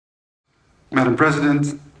Madam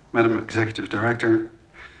President, Madam Executive Director,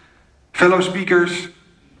 fellow speakers,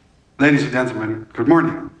 ladies and gentlemen, good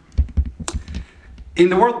morning. In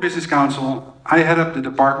the World Business Council, I head up the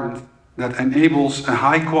department that enables a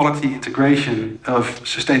high-quality integration of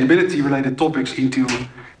sustainability-related topics into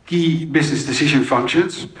key business decision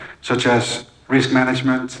functions, such as risk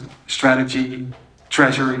management, strategy,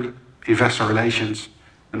 treasury, investor relations,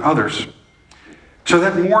 and others, so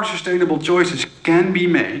that more sustainable choices can be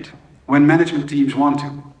made when management teams want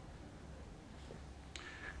to.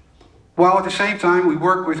 While at the same time we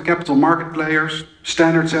work with capital market players,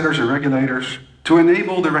 standard setters and regulators to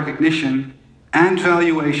enable the recognition and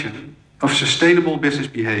valuation of sustainable business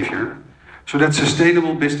behavior so that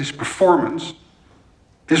sustainable business performance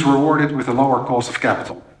is rewarded with a lower cost of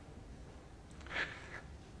capital.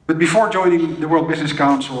 But before joining the World Business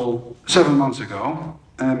Council 7 months ago,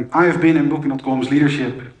 I have been in Booking.com's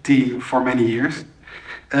leadership team for many years.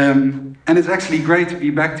 And it's actually great to be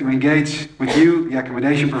back to engage with you, the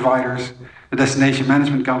accommodation providers, the destination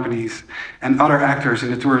management companies, and other actors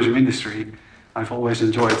in the tourism industry. I've always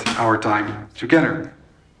enjoyed our time together.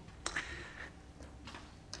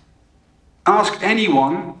 Ask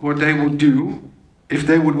anyone what they would do if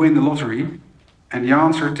they would win the lottery, and the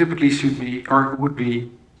answer typically would be,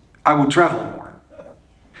 I would travel more.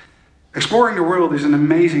 Exploring the world is an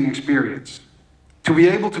amazing experience. To be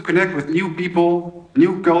able to connect with new people,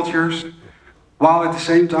 new cultures, while at the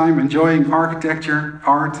same time enjoying architecture,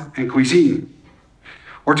 art, and cuisine.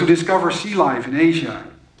 Or to discover sea life in Asia,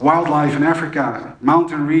 wildlife in Africa,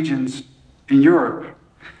 mountain regions in Europe,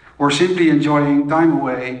 or simply enjoying time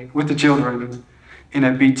away with the children in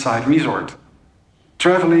a beachside resort.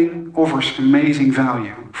 Traveling offers amazing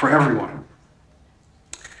value for everyone.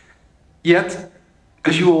 Yet,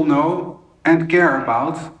 as you all know and care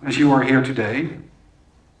about, as you are here today,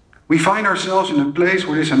 we find ourselves in a place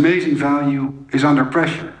where this amazing value is under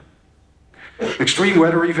pressure. Extreme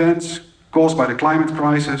weather events caused by the climate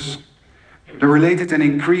crisis, the related and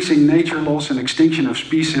increasing nature loss and extinction of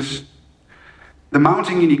species, the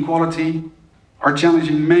mounting inequality are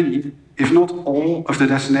challenging many, if not all, of the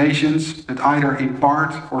destinations that either in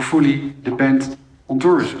part or fully depend on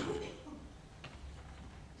tourism.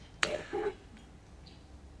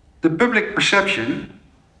 The public perception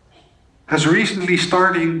has recently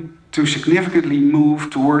started to significantly move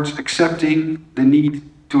towards accepting the need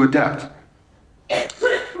to adapt.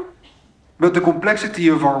 But the complexity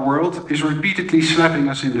of our world is repeatedly slapping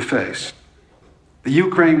us in the face. The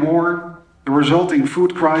Ukraine war, the resulting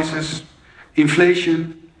food crisis,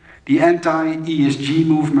 inflation, the anti-ESG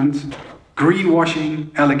movement,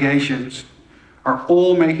 greenwashing allegations are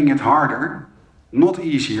all making it harder, not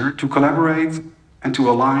easier, to collaborate and to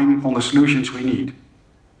align on the solutions we need.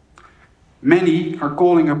 Many are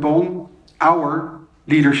calling upon our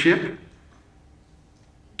leadership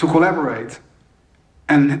to collaborate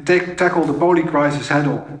and tackle the poly crisis head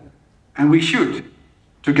on. And we should,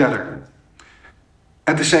 together.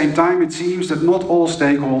 At the same time, it seems that not all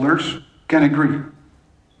stakeholders can agree.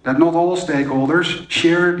 That not all stakeholders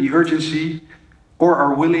share the urgency or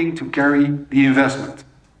are willing to carry the investment.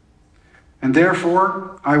 And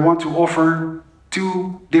therefore, I want to offer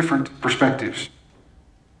two different perspectives.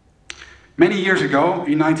 Many years ago,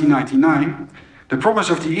 in 1999, the promise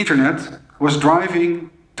of the internet was driving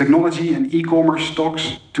technology and e-commerce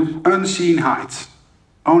stocks to unseen heights,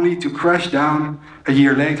 only to crash down a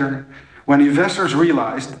year later when investors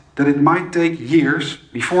realized that it might take years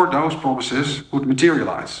before those promises would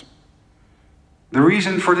materialize. The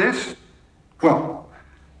reason for this? Well,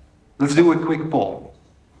 let's do a quick poll.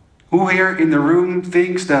 Who here in the room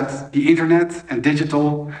thinks that the internet and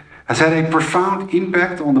digital has had a profound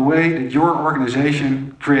impact on the way that your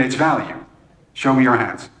organization creates value? Show me your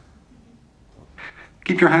hands.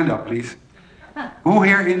 Keep your hand up, please. Who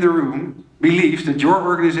here in the room believes that your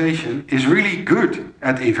organization is really good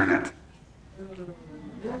at the internet?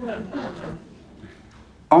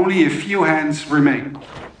 Only a few hands remain.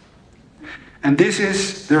 And this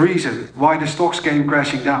is the reason why the stocks came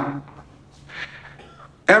crashing down.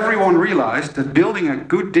 Everyone realized that building a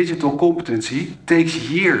good digital competency takes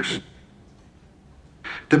years.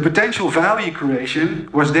 The potential value creation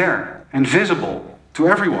was there and visible to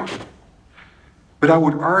everyone. But I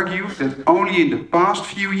would argue that only in the past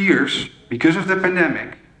few years, because of the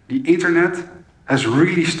pandemic, the internet has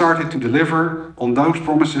really started to deliver on those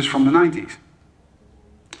promises from the 90s.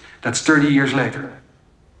 That's 30 years later.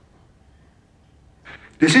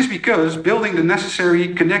 This is because building the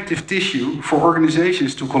necessary connective tissue for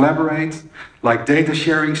organizations to collaborate, like data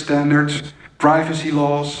sharing standards, privacy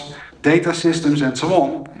laws, data systems and so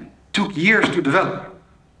on, took years to develop.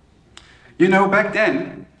 You know, back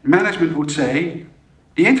then, management would say,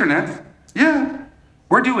 the internet? Yeah,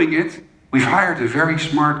 we're doing it. We've hired a very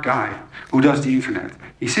smart guy who does the internet.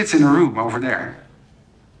 He sits in a room over there,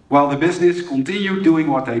 while the business continued doing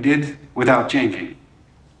what they did without changing.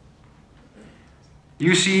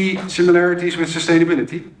 You see similarities with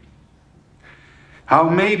sustainability? How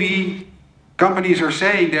maybe companies are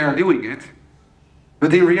saying they are doing it,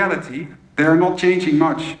 but in reality, they are not changing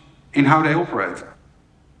much in how they operate.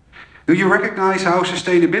 Do you recognize how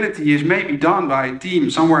sustainability is maybe done by a team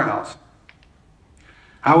somewhere else?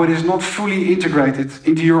 How it is not fully integrated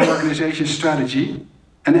into your organization's strategy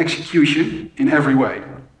and execution in every way?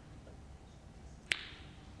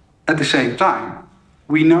 At the same time,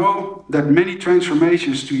 we know that many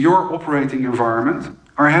transformations to your operating environment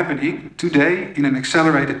are happening today in an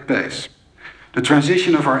accelerated pace. The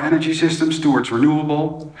transition of our energy systems towards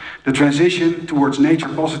renewable, the transition towards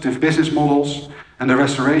nature-positive business models, and the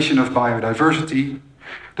restoration of biodiversity,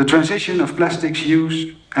 the transition of plastics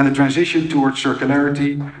use, and the transition towards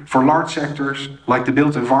circularity for large sectors like the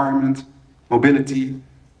built environment, mobility,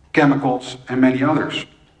 chemicals, and many others.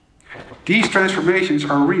 These transformations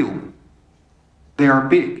are real. They are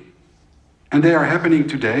big, and they are happening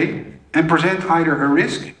today and present either a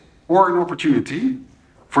risk or an opportunity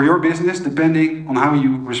for your business depending on how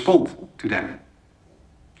you respond to them.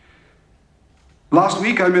 Last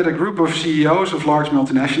week I met a group of CEOs of large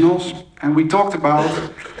multinationals, and we talked about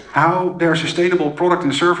how their sustainable product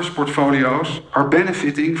and service portfolios are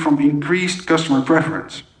benefiting from increased customer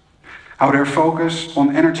preference, how their focus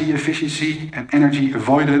on energy efficiency and energy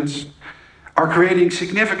avoidance are creating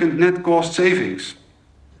significant net cost savings,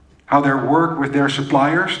 how their work with their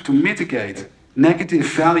suppliers to mitigate negative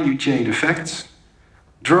value chain effects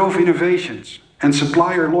drove innovations and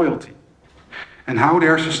supplier loyalty, and how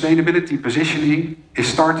their sustainability positioning is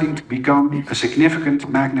starting to become a significant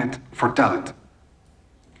magnet for talent.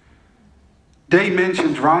 They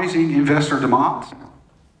mentioned rising investor demand,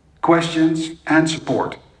 questions, and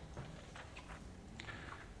support.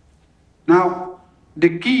 Now,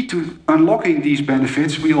 the key to unlocking these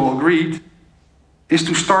benefits, we all agreed, is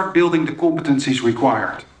to start building the competencies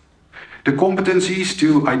required. The competencies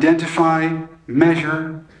to identify,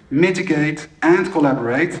 measure, mitigate, and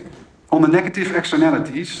collaborate on the negative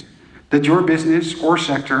externalities that your business or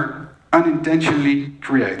sector unintentionally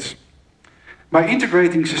creates. By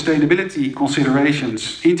integrating sustainability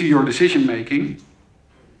considerations into your decision making,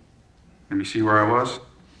 let me see where I was.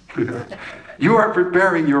 You are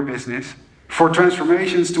preparing your business for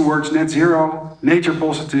transformations towards net zero, nature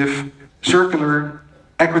positive, circular,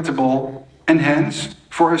 equitable, and hence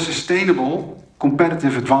for a sustainable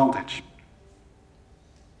competitive advantage.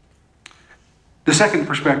 The second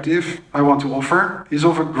perspective I want to offer is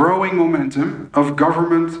of a growing momentum of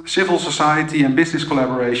government, civil society and business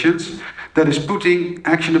collaborations that is putting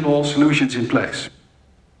actionable solutions in place.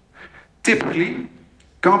 Typically,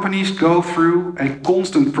 companies go through a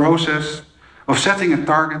constant process of setting a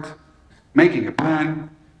target, making a plan,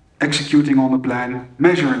 executing on the plan,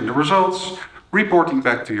 measuring the results, reporting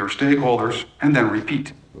back to your stakeholders, and then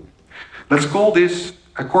repeat. Let's call this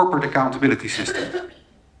a corporate accountability system.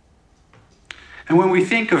 And when we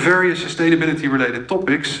think of various sustainability-related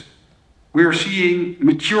topics, we are seeing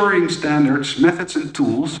maturing standards, methods, and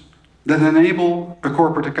tools that enable a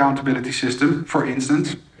corporate accountability system, for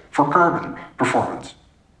instance, for carbon performance.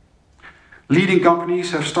 Leading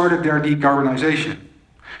companies have started their decarbonization.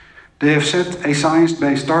 They have set a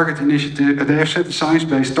science-based target initiative. They have set a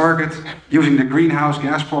science-based target using the Greenhouse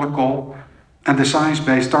Gas Protocol and the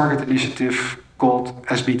Science-Based Target Initiative called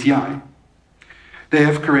SBTI. They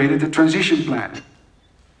have created a transition plan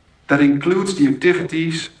that includes the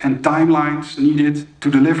activities and timelines needed to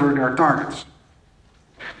deliver their targets.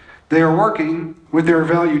 They are working with their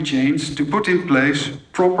value chains to put in place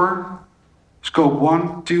proper Scope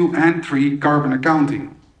 1, 2, and 3 carbon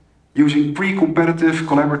accounting, using pre-competitive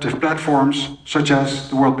collaborative platforms such as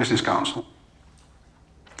the World Business Council.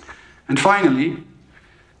 And finally,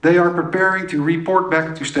 they are preparing to report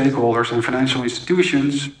back to stakeholders and financial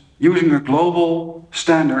institutions using a global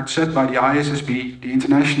standard set by the ISSB, the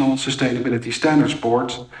International Sustainability Standards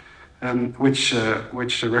Board, which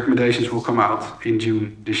recommendations will come out in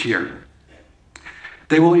June this year.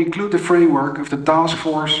 They will include the framework of the Task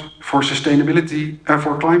Force for Sustainability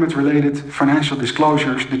for Climate-Related Financial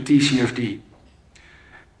Disclosures, the TCFD.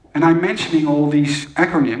 And I'm mentioning all these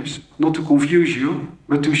acronyms not to confuse you,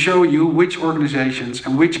 but to show you which organizations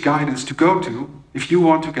and which guidance to go to if you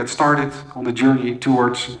want to get started on the journey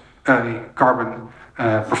towards a carbon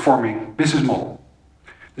performing business model.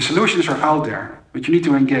 The solutions are out there, but you need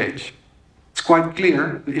to engage. It's quite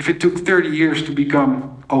clear that if it took 30 years to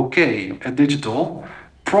become okay at digital,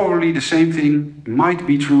 probably the same thing might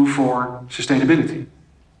be true for sustainability.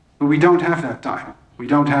 But we don't have that time. We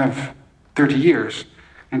don't have 30 years.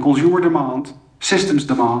 And consumer demand, systems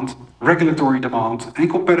demand, regulatory demand, and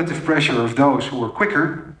competitive pressure of those who are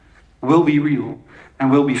quicker will be real and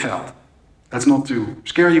will be felt. That's not to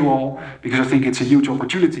scare you all, because I think it's a huge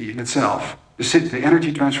opportunity in itself. The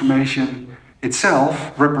energy transformation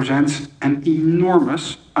itself represents an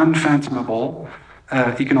enormous, unfathomable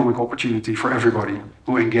economic opportunity for everybody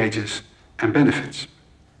who engages and benefits.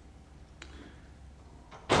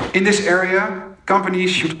 In this area,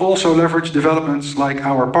 companies should also leverage developments like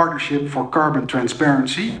our Partnership for Carbon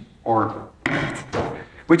Transparency, or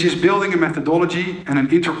which is building a methodology and an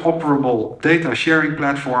interoperable data sharing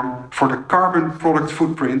platform for the carbon product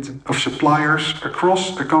footprint of suppliers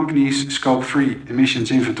across a company's Scope 3 emissions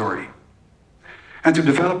inventory. And to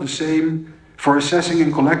develop the same for assessing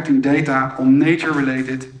and collecting data on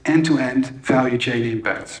nature-related end-to-end value chain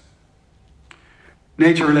impacts.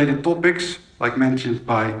 Nature-related topics, like mentioned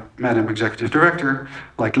by Madam Executive Director,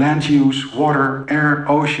 like land use, water, air,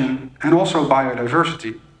 ocean, and also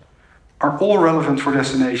biodiversity, are all relevant for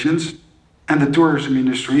destinations and the tourism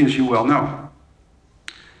industry, as you well know.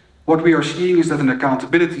 What we are seeing is that an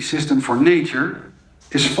accountability system for nature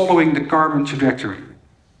is following the carbon trajectory.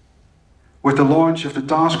 With the launch of the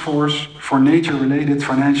Task Force for Nature-Related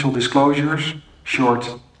Financial Disclosures, short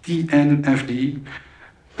TNFD,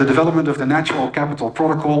 the development of the Natural Capital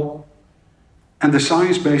Protocol, and the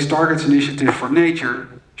Science-Based Targets Initiative for Nature,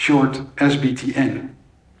 short SBTN.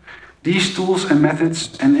 These tools and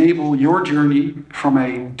methods enable your journey from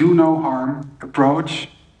a do-no-harm approach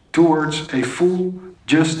towards a full,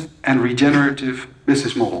 just, and regenerative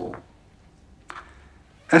business model.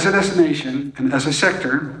 As a destination and as a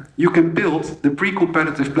sector, you can build the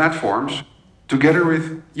pre-competitive platforms together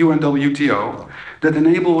with UNWTO that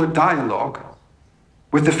enable a dialogue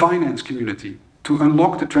with the finance community to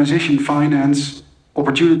unlock the transition finance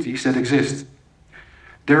opportunities that exist.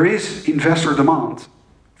 There is investor demand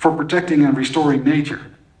for protecting and restoring nature.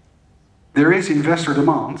 There is investor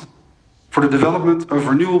demand for the development of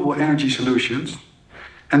renewable energy solutions,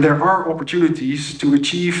 and there are opportunities to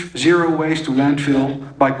achieve zero waste to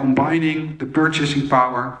landfill by combining the purchasing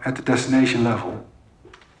power at the destination level.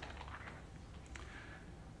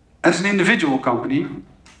 As an individual company,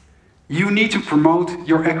 you need to promote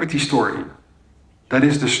your equity story. That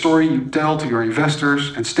is the story you tell to your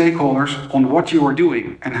investors and stakeholders on what you are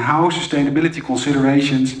doing and how sustainability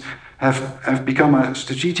considerations have become a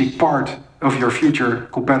strategic part of your future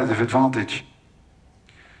competitive advantage.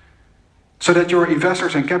 So that your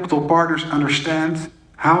investors and capital partners understand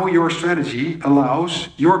how your strategy allows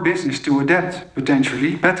your business to adapt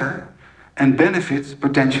potentially better and benefit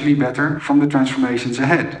potentially better from the transformations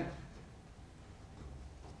ahead.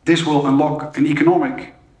 This will unlock an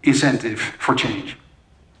economic incentive for change.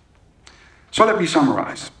 So let me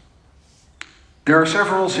summarize. There are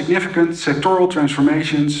several significant sectoral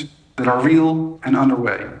transformations that are real and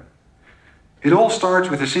underway. It all starts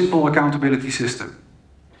with a simple accountability system.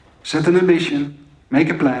 Set an ambition, make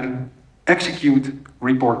a plan, execute,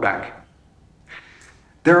 report back.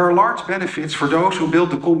 There are large benefits for those who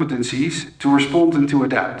build the competencies to respond and to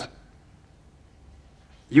adapt.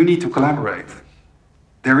 You need to collaborate.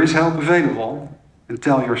 There is help available, and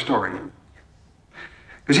tell your story.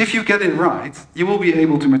 Because if you get it right, you will be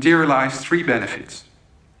able to materialize three benefits.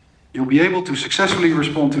 You'll be able to successfully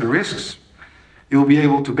respond to the risks, you'll be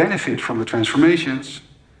able to benefit from the transformations,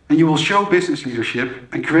 and you will show business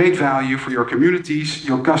leadership and create value for your communities,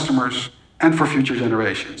 your customers, and for future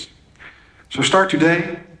generations. So start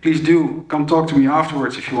today. Please do come talk to me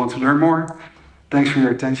afterwards if you want to learn more. Thanks for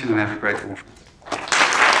your attention and have a great conference.